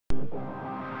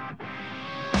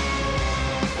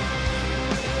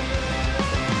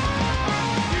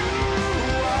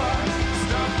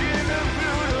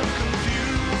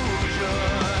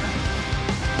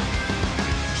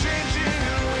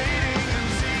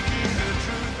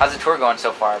How's the tour going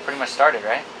so far? Pretty much started,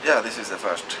 right? Yeah, this is the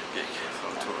first gig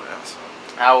from the tour. Yeah, so.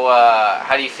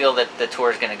 How do you feel that the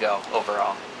tour is going to go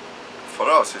overall? For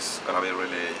us, it's gonna be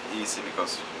really easy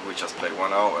because we just play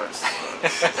 1 hour. So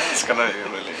it's gonna be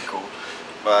really cool.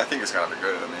 But I think it's gonna be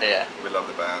good. I mean, yeah. We love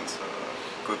the band, so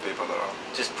good people around.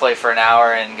 Just play for an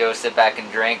hour and go sit back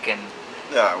and drink and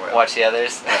watch the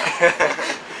others.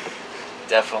 Yeah.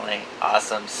 Definitely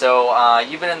awesome. So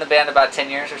you've been in the band about 10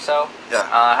 years or so. Yeah.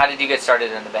 How did you get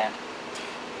started in the band?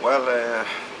 Well,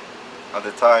 at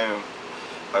the time,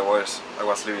 I was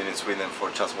living in Sweden for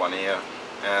just 1 year,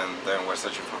 and then we're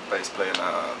searching for a bass player and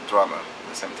a drummer at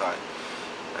the same time.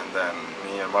 And then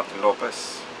me and Martin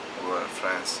Lopez, we were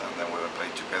friends, and then we were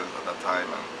playing together at that time,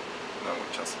 and then we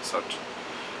just searched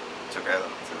together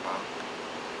to the band.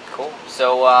 Cool.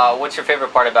 So what's your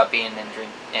favorite part about being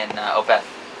in Opeth?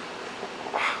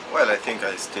 Well, I think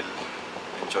I still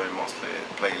enjoy mostly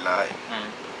playing live.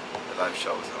 The live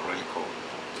shows are really cool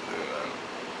to do, and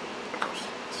of course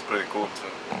it's pretty cool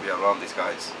to be around these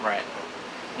guys. Right.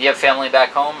 You have family back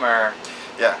home, or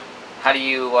yeah? How do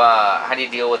you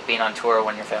deal with being on tour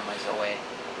when your family's away?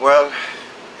 Well,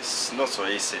 it's not so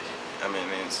easy. I mean,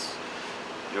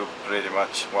 you pretty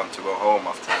much want to go home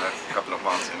after a couple of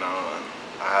months, you know. And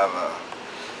I have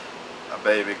a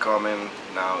baby coming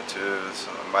now too, so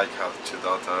I might have 2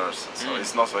 daughters. So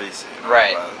it's not so easy, you know.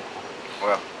 Right. But,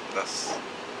 well, that's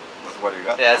what you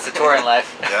got. Yeah, it's the touring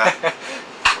life. Yeah.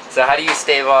 So how do you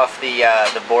stave off the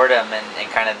boredom and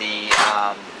kind of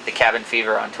the cabin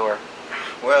fever on tour?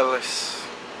 Well, it's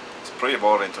pretty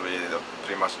boring to be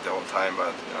pretty much the whole time,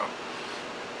 but you know,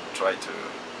 try to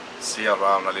see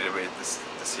around a little bit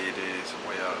the cities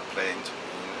we are playing in,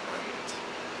 and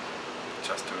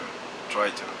just to try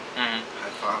to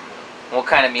have fun. You know. What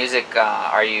kind of music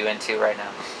are you into right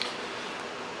now?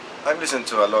 I'm listening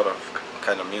to a lot of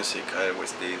kind of music. I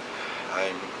always did.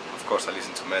 Of course, I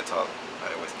listen to metal.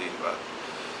 I always did, but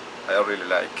I really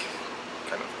like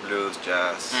kind of blues,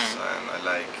 jazz, and I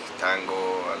like tango.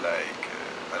 I like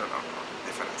I don't know,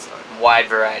 different stuff. Wide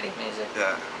variety of music.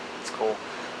 Yeah, it's cool.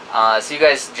 So you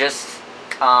guys just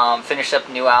finished up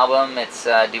a new album. It's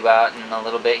due out in a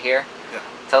little bit here. Yeah.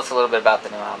 Tell us a little bit about the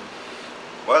new album.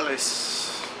 Well,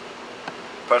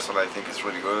 personally I think it's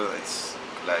really good. It's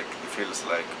like it feels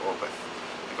like Opeth.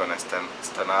 You're gonna stand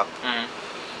up.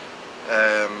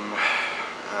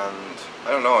 And I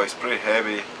don't know, it's pretty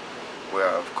heavy. We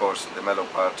are of course the mellow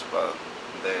part, but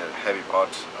the heavy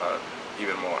parts are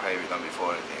even more heavy than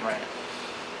before, I think. Right.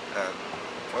 And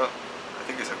well, I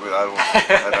think it's a good album.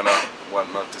 I don't know what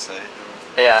not to say.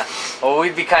 Yeah. Well,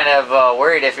 we'd be kind of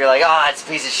worried if you're like, oh, it's a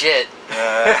piece of shit.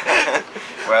 Yeah.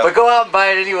 Well, but go out and buy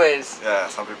it anyways. Yeah,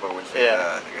 some people will think.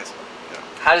 Yeah. I guess so. Yeah.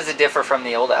 How does it differ from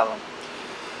the old album?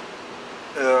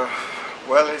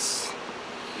 Well,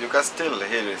 you can still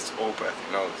hear it's Opeth,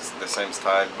 you know, it's the same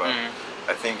style, but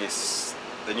I think it's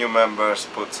the new members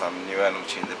put some new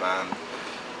energy in the band,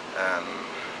 and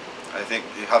I think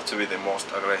it have to be the most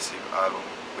aggressive album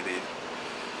we did.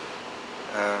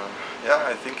 Yeah,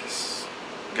 I think it's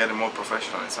getting more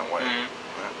professional in some way. Yeah.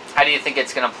 How do you think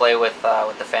it's going to play with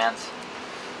the fans?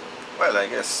 Well, I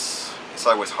guess it's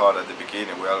always hard at the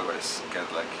beginning. We always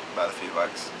get like bad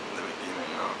feedbacks in the beginning,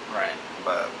 you know. Right.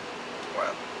 But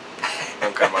well,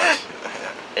 don't come much.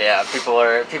 Yeah, people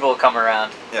will come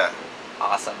around. Yeah.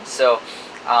 Awesome. So,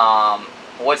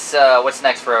 what's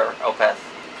next for Opeth?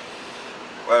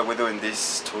 Well, we're doing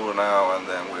this tour now, and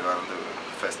then we're gonna do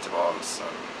festivals,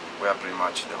 and we have pretty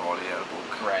much the whole year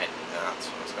book. Right. Yeah,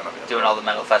 so it's gonna be doing all the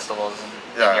metal festivals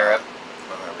in Europe.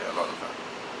 Gonna be a lot of that.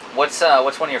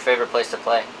 What's one of your favorite places to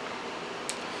play?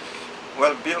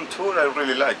 Well, be on tour, I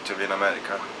really like to be in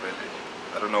America. Really,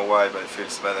 I don't know why, but it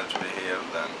feels better to be here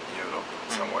than Europe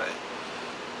in some way.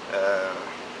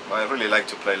 I really like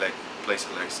to play like places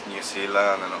like New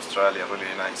Zealand and Australia, really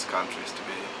nice countries to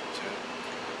be to.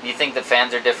 Do you think the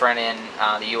fans are different in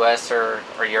the U.S. or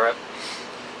Europe?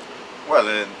 Well,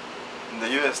 in the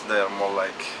U.S. they are more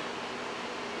like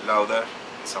louder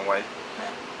in some way.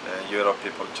 Yeah. Europe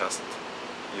people just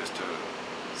used to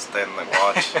stand and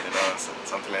watch, you know,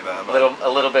 something like that. A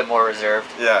little bit more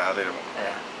reserved. Yeah, a little more.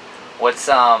 Yeah. What's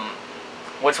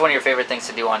one of your favorite things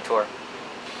to do on tour?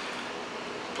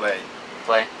 Play.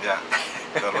 Play? Yeah.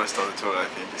 The rest of the tour, I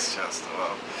think, is just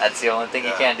well. That's the only thing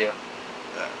you can do.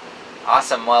 Yeah.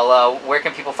 Awesome. Well, where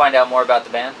can people find out more about the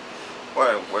band?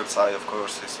 Well, website of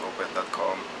course is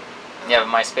opeth.com. You have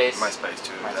a MySpace? MySpace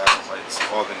too. MySpace. Yeah, it's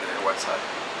all in the website.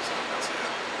 So that's it.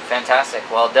 Fantastic.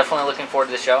 Well, definitely looking forward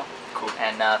to the show. Cool.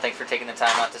 And thanks for taking the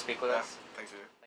time out to speak with us.